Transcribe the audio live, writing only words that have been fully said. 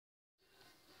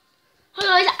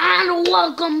And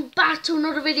welcome back to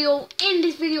another video. In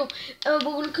this video, we're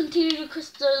going to continue the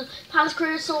Crystal Palace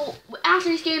career. So after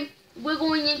this game, we're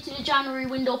going into the January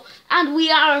window, and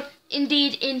we are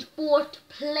indeed in 4th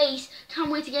place. Can't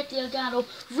wait to get the Elgato.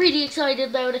 Really excited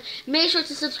about it. Make sure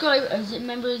to subscribe. As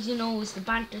members, you know, it's the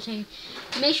banter thing.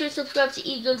 Make sure to subscribe to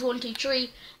Eagles123.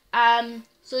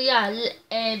 So yeah,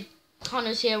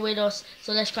 Connor's here with us.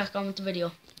 So let's crack on with the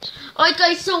video. Alright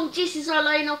guys, so this is our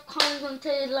lineup. Connor's going to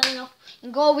tell you the lineup.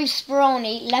 In goal we've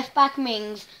Speroni, left back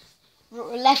Mings,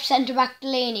 left centre back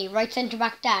Delaney, right centre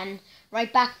back Dan,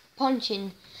 right back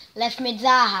Punchin, left mid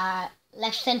Zaha,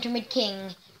 left centre mid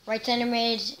King, right centre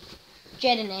mid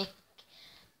Jedinek,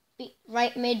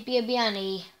 right mid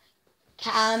Biabiani,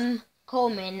 Cam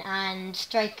Coleman, and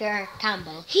striker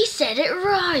Campbell. He said it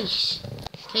right.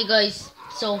 Okay guys,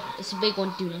 so it's a big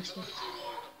one to do next week.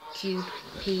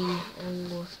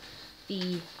 QPOV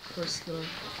Crystal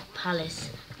Palace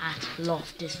at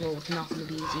Loftus Road. Not going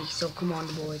to be easy, so come on,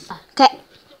 boys. Okay.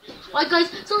 Alright,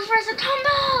 guys, so first a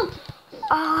Campbell!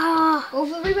 Go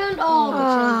for the rebound.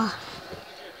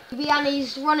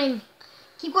 Biabiani's running.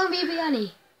 Keep going,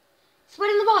 Biabiani. Split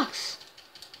in the box.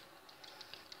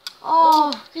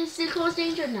 Can still cause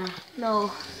danger now.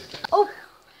 No. Oh,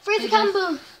 Fraser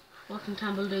Campbell. What can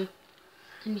Campbell do?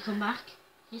 Can he come back?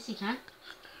 Yes, he can.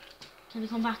 Can he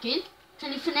come back in?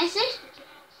 Can he finesse it?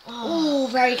 Oh,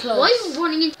 very close. Why is he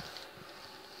running in?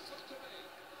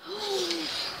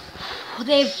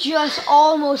 They've just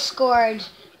almost scored.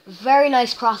 Very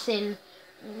nice crossing.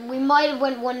 We might have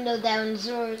went 1-0 down.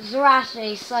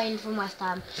 Zarate signed from West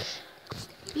Ham.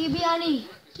 Biabiani,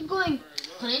 keep going.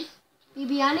 Put in.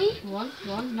 Biabiani. One.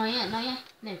 Not yet.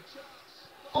 No.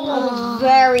 Oh,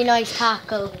 very nice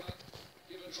tackle.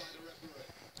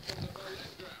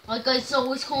 Alright guys,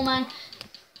 so it's Coleman.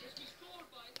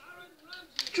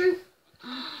 Drew.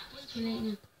 It's too late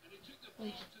now.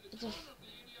 Wait, it's off.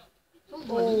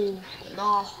 Oh,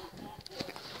 no.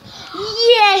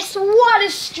 Yes, what a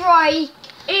strike.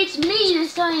 It's me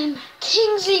this time.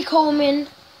 Kingsley Coleman.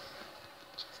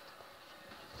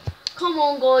 Come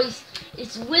on guys.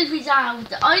 It's Wilfried Zaha.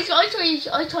 I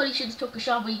thought he should have took a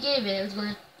shot, but he gave it.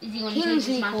 Is he going to take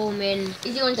this match? Coleman.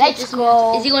 Is he going to take Let's this?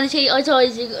 go. Is he going to take? I thought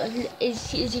is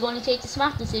he going to take the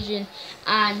smart decision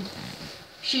and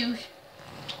shoot?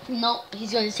 No,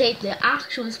 he's going to take the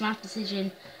actual smart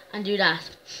decision and do that.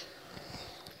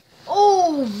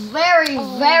 Oh,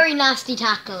 very nasty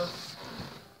tackle.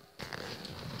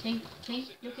 King,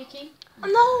 look at King. Oh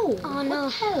no! Oh no! What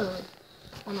the hell?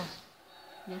 Oh no!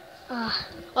 Yeah.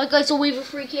 Alright guys, so we have a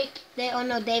free kick. They have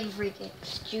a free kick.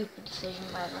 Stupid decision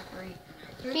by the referee.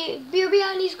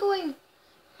 Biabiani's going.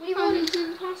 What are you running? He's in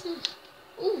the passage.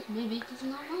 Oh, maybe it does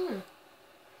not matter.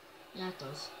 Yeah, it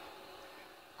does.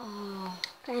 Oh,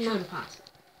 should have passed.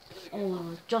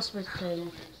 Oh, just missed play.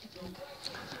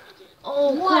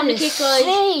 Oh, what a kick, guys.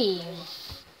 save!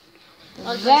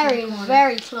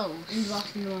 Very close. In the box.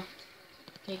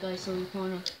 Okay, guys, so in the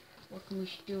corner. What can we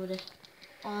do with it?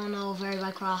 Oh no, very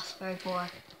bad cross, very poor.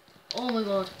 Oh my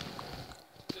god.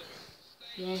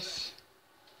 Yes.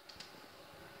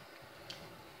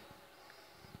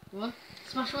 One.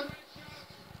 Smash one.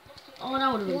 Oh,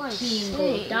 that would have been a clean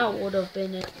goal. That would have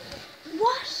been it.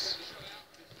 What?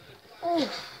 Oh.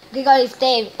 Okay guys,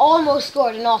 Dave almost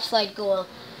scored an offside goal.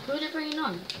 Who did it bring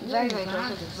on? Very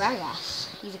close. Vargas.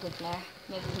 He's a good player.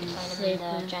 Maybe we can sign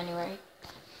him in January.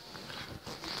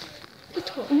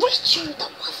 Richard,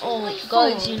 that wasn't my fault.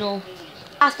 Guys, you know.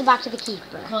 Pass it back to the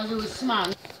keeper. Because it was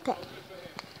smart. Okay.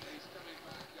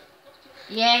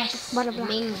 Yes.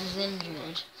 Mings is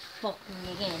injured. Fucking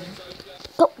again.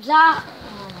 Go, that.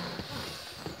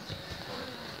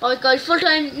 Alright guys, full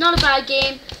time, not a bad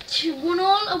game.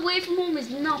 1-1 away from home is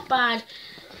not bad.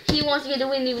 He wants to get the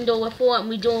win even though we're 4 and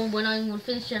we don't when I'm going to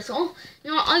finish this. So,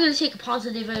 you know, I'm going to take a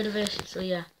positive out of it. So,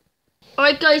 yeah.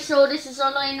 Alright guys, so this is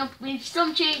our lineup. We have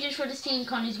some changes for this team.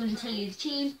 Connor's going to tell you the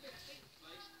team.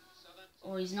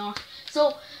 Or he's not.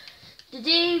 So,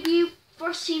 the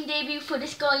first team debut for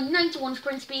this guy, 91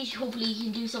 sprint speed. Hopefully he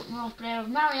can do something up there.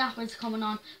 Mariappa's coming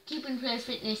on, keeping players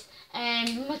fitness.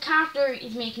 And MacArthur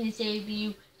is making his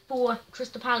debut for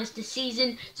Crystal Palace this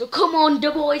season. So come on,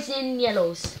 the boys in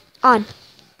yellows. On.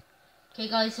 Okay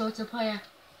guys, so it's a player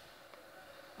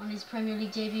on his Premier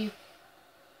League debut.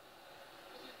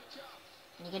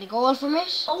 Can you get a goal from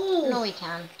it? Oh! No, he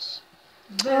can't.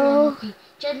 Very unlucky.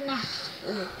 Jednak.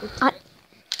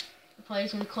 The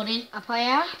player's going to cut in.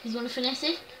 Apaya? He's going to finesse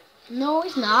it. No,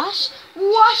 he's not.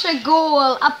 What a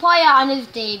goal! Apaya on his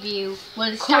debut.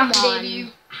 Well, it's starting debut.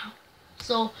 Ow.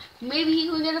 So, maybe he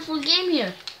can get a full game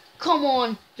here. Come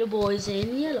on, the boys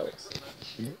in yellows.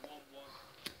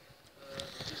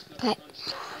 Okay.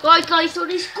 Right, guys, so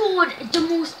they scored the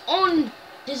most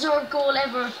undeserved goal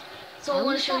ever. So I'm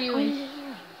going to show you it.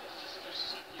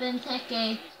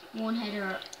 Benteke, one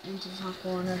header into the top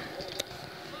corner.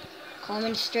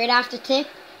 Coming straight after tip.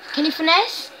 Can he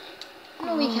finesse?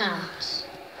 No, he can't.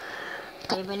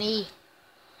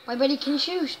 My buddy can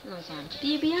shoot. No, he can't.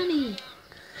 Bibiani.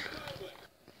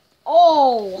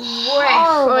 Oh,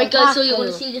 Right, guys, so you tackle.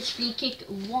 want to see this free kick.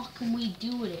 What can we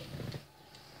do with it?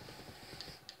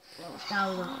 That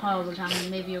was a horrible tackle.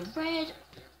 Maybe a red.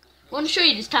 I want to show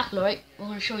you this tackle, right? We're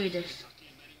going to show you this.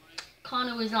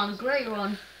 Connor was on a great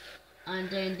run. And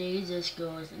then they just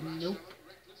goes, nope.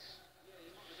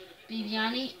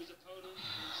 Bibiani.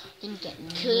 Didn't get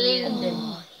Cleaned him.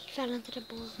 Oh, he fell into the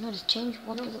ball. No, just change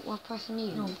what person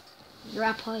you. No. You're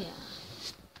up higher.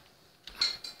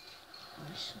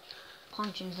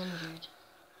 Punchin's injured.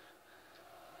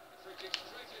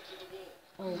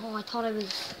 Oh, I thought I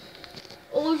was.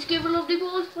 Oh, he's giving a lovely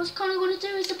ball. What's Connor going to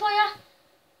do? Is the Paya?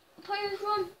 Paya's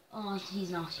run. Oh,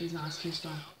 he's not. He's too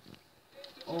strong.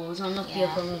 Oh, it's unlucky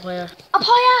from the Paya.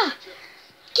 Apaya!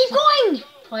 Keep going!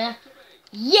 Paya.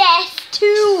 Yes!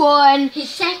 2-1. His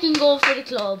second goal for the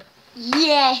club.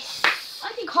 Yes!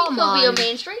 I think Come he could be on. a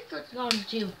main striker.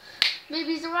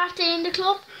 Maybe he's the rat in the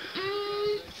club.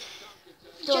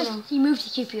 Don't know. He moved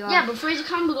to QPR. Yeah, but Fraser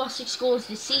Campbell got 6 goals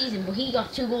this season, but he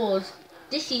got 2 goals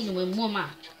this season in 1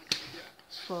 match.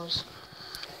 Suppose.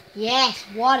 Yes,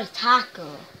 what a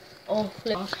tackle. Oh,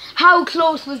 flip. How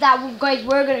close was that? Well, guys,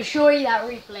 we're going to show you that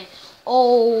replay.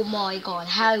 Oh my god,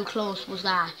 how close was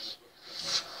that?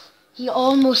 He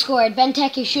almost scored.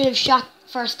 Benteke should have shot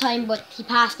first time, but he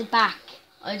passed it back.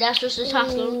 That's just a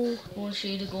tackle. I want to show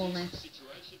you the goal now.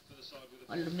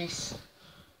 What a miss.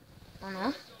 Oh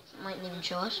no, mightn't even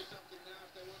show it.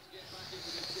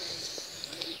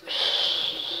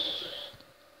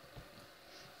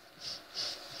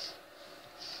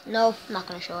 No, not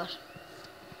going to show it.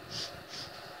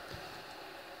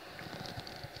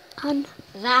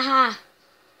 Zaha,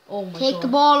 Oh my god. take the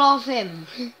ball off him.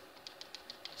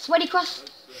 Sweaty cross.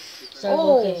 Sorry,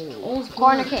 Oh, okay. Oh,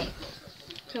 corner kick.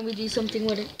 Can we do something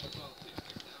with it?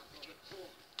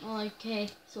 Okay,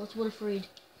 so it's Wilfried.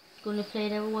 He's going to play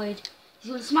it out wide. He's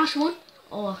going to smash one.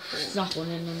 Oh, it's not going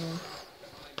in, no.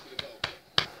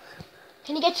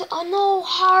 Can he get to... Oh no,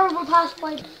 horrible pass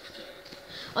by...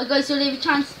 Alright guys, so they have a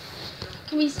chance.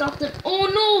 Can we stop them? Oh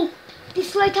no! They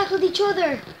slide tackled each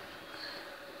other.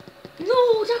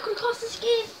 No, that could cost us a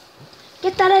game.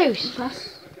 Get that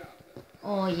out.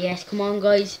 Oh yes, come on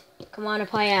guys. Come on,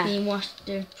 Apaya. Team watched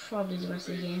probably the rest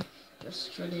of the game.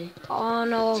 Just for the Oh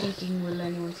no. thinking will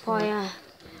anyone score. Apaya.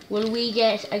 Will we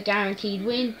get a guaranteed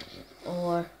win,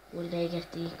 or will they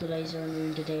get the equaliser and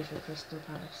ruin the day for Crystal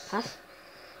Palace? Pass.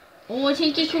 Oh, I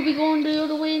think it could be going the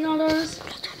other way, not ours.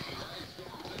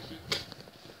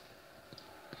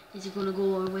 Is it going to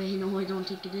go our way? No, I don't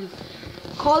think it is.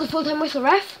 Call the full-time whistle,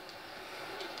 ref.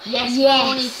 Yes,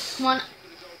 Yes. Come on.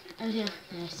 Out here.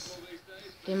 Yes.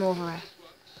 Game over, ref.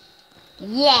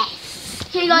 Yes.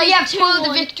 Okay guys, We have 2-1. pulled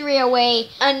the victory away.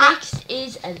 And next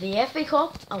is the FA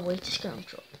Cup away to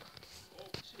Scunthorpe.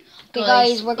 Okay,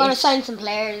 guys, we're going to sign some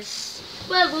players.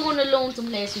 Well, we're going to loan some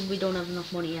players because we don't have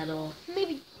enough money at all.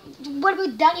 Maybe. What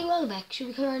about Danny Welbeck? Should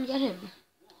we come around and get him?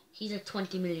 He's at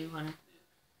 20 million on it.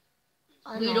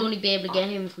 I We'd know. only be able to get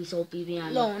him if we sold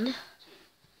BBN. Loan.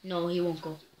 No, he won't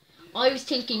go. I was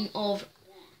thinking of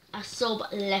a sub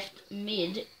left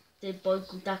mid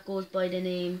that goes by the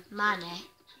name Mane.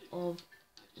 of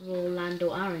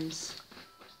Rolando Aarons.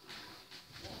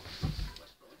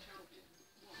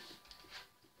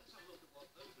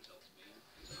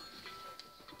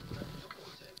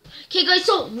 Okay guys,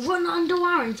 so Rolando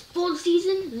Aarons, full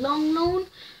season, long loan.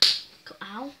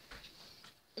 Ow.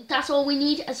 That's all we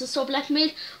need as a sub left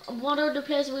mid. What are the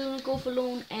players we will go for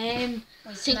loan? I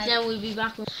think then we'll be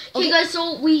back. Okay guys,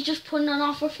 so we just put in an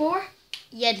offer for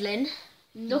Yedlin.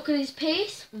 Look at his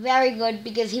pace. Very good,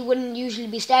 because he wouldn't usually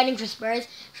be starting for Spurs,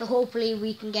 so hopefully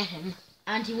we can get him.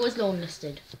 And he was loan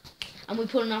listed. And we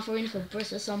put an offer in for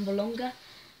Brissa Sambalonga.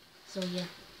 So yeah.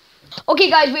 Okay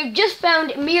guys, we've just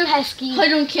found Emil Heskey. I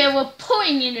don't care, we're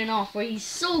putting in an offer. He's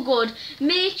so good.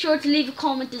 Make sure to leave a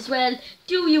comment as well.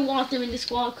 Do you want him in the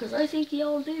squad? Because I think you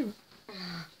all do.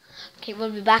 Okay,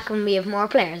 we'll be back when we have more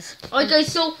players. Alright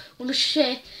guys, so I'm gonna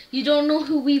share. You don't know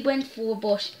who we went for,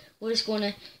 but we're just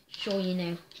gonna show you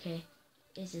now. Okay.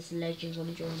 Is this legend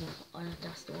gonna join us? Oh,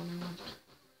 that's the one I want.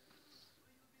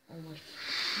 Oh my.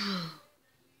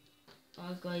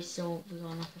 Alright guys, so we're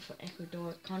gonna offer for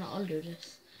Ecuador. Connor, I'll do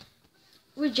this.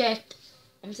 Reject.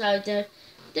 I'm sorry, they're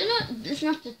not. It's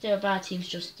not that they're bad teams,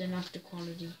 just they're not the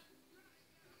quality.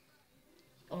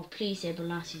 Oh, please say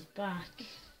Bolassi's back.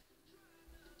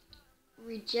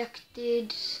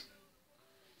 Rejected.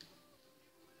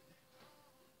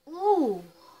 Ooh.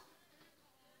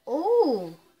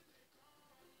 Oh.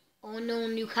 Oh no,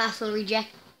 Newcastle reject.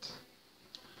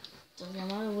 Doesn't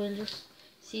matter, we'll just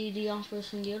see the offers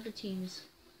from the other teams.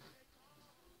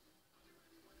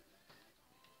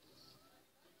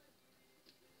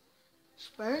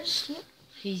 Spurs, yeah.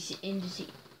 He's in the team.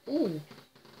 Oh.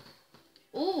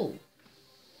 Oh.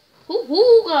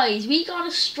 Hoo guys, we got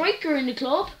a striker in the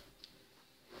club.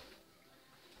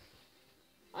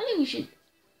 I think we should.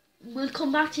 We'll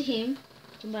come back to him.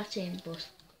 But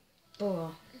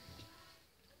Borough.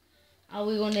 Are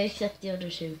we going to accept the other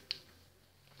two?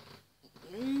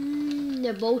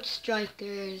 They're both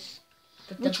strikers.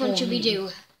 But Which one should we do?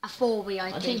 A forward,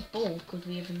 I think. I think both, because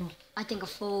we have enough. I think a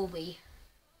forward.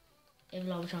 And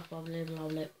we're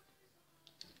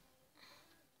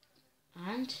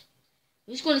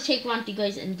just going to take Ranty,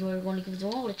 guys, and we're going to give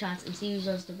them all a chance and see who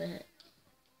does the better.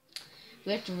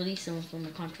 We have to release them from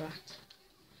the contract.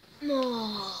 No.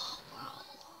 Wow.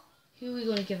 Who are we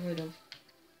going to get rid of?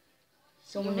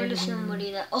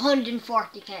 Somebody that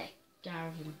 140k.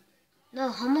 Garvin. No,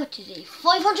 how much is he?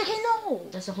 500k? No.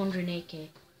 That's 108k.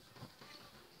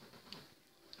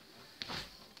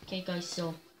 Okay, guys,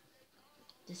 so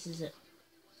this is it.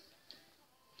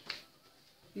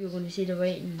 You're going to see the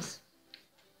ratings.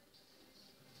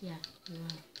 Yeah, you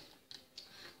are.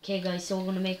 Okay, guys, so we're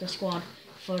going to make a squad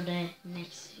for the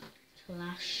next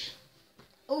clash.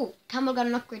 Oh, Campbell got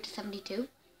an upgrade to 72.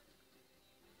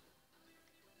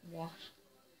 What?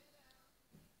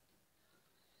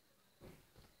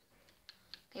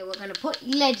 Okay, we're going to put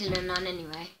Legend on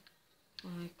anyway.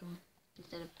 Alright, go on.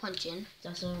 Instead of punching.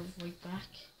 That's our right back.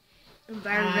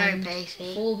 Very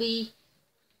basic. Phoebe,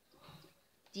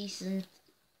 decent.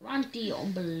 Ranty,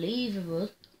 unbelievable.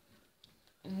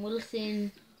 And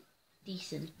Wilson,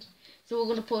 decent. So we're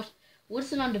going to put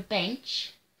Wilson on the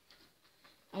bench.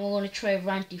 And we're going to try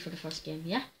Ranty for the first game,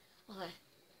 yeah? Okay.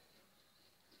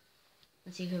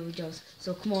 Let's see how he does.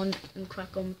 So come on and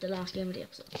crack on with the last game of the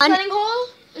episode. Signing hall?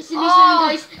 It's the new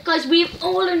signing, guys. Guys, we have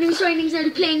all our new signings now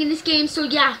playing in this game, so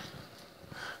yeah.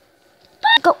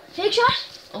 Go. Fake shot?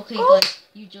 Okay, guys,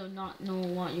 you do not know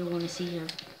what you're going to see here.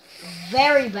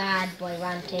 Very bad by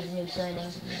Ranty's new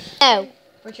signing. No.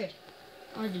 Richard.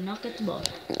 I did not get the ball.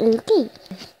 Okay.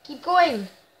 Keep going.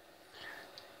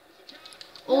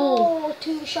 Oh.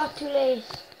 Two shot too late.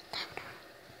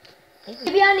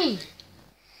 Bibiani.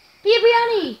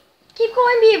 Bibiani. Keep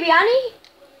going, Bibiani.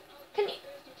 Can you?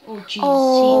 Oh, jeez.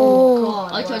 Oh,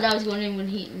 God. I thought that was going in when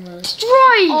Heaton was.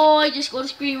 Strike! Oh, I just got a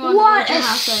scream on What the a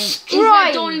half time.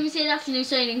 strike! Don't even say that's the new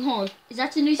signing hall. Is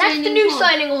that the new signing hall? That's the new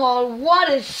signing hall. What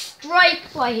a strike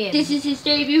by him. This is his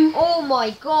debut. Oh my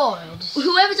God.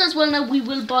 Whoever does well now, we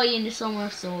will buy in the summer,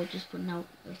 so just putting out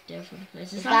right there for the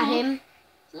place. Is that him?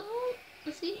 So,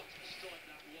 let's see.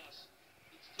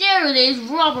 There it is,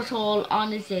 Robert Hall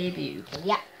on his debut.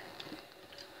 Yeah.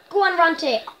 Go on,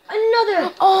 Ranty.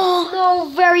 Another. Oh no,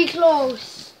 very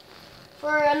close.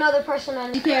 For another person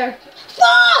on Pair.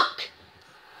 Fuck!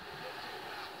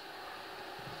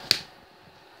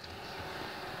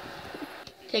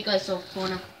 Okay, guys, so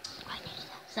corner.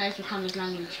 Sorry for Connor's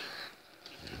language.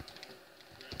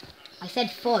 I said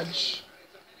fudge.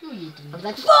 No, you didn't. I was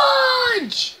like,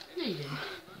 fudge! No, you didn't.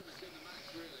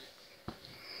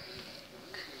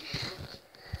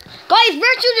 Guys,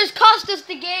 Virtue just cost us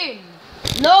the game.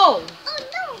 No. Oh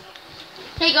no.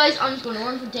 Hey guys, I'm just going to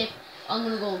run for tip. I'm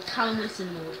going to go Callum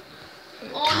Wilson mode.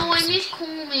 Oh no, I miss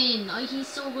Coleman. He's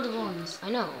so good at runs. I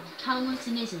know. Callum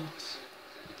Wilson isn't.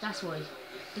 That's why.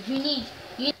 If you need...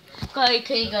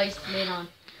 Okay guys, lay it on.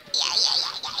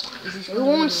 We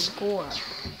won't score.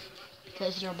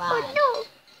 Because you're bad. Oh no.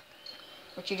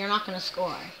 Richard, you're not going to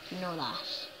score. You know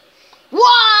that.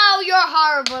 Wow, you're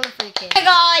horrible at free kick. Hey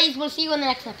guys, we'll see you in the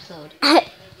next episode.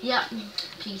 Yeah,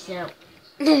 peace out.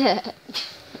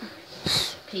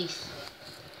 Peace.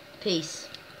 Peace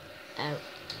out.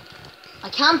 I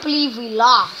can't believe we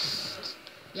lost.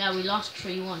 Yeah, we lost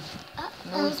 3-1.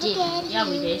 No, we didn't. Yeah,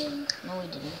 we did. No, we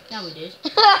didn't. Yeah, we did.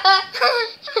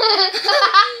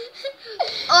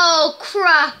 Oh,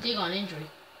 crap. They got an injury.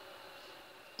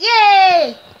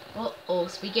 Yay! Uh-oh,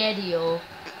 spaghetti-o.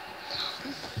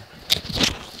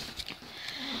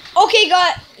 Okay,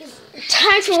 guys.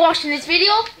 Thanks for watching this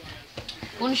video.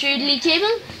 Want to show you the league table?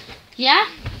 Yeah?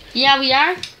 Yeah, we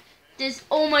are.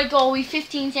 Oh my God, we have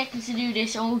 15 seconds to do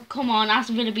this. Oh, come on.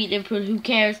 Aston Villa beat Liverpool. Who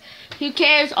cares? Who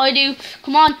cares? I do.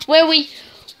 Come on. Where are we?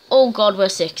 Oh God, we're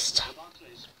 6th.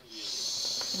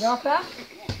 You're back.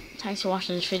 Thanks for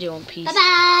watching this video and peace.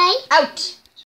 Bye-bye. Out.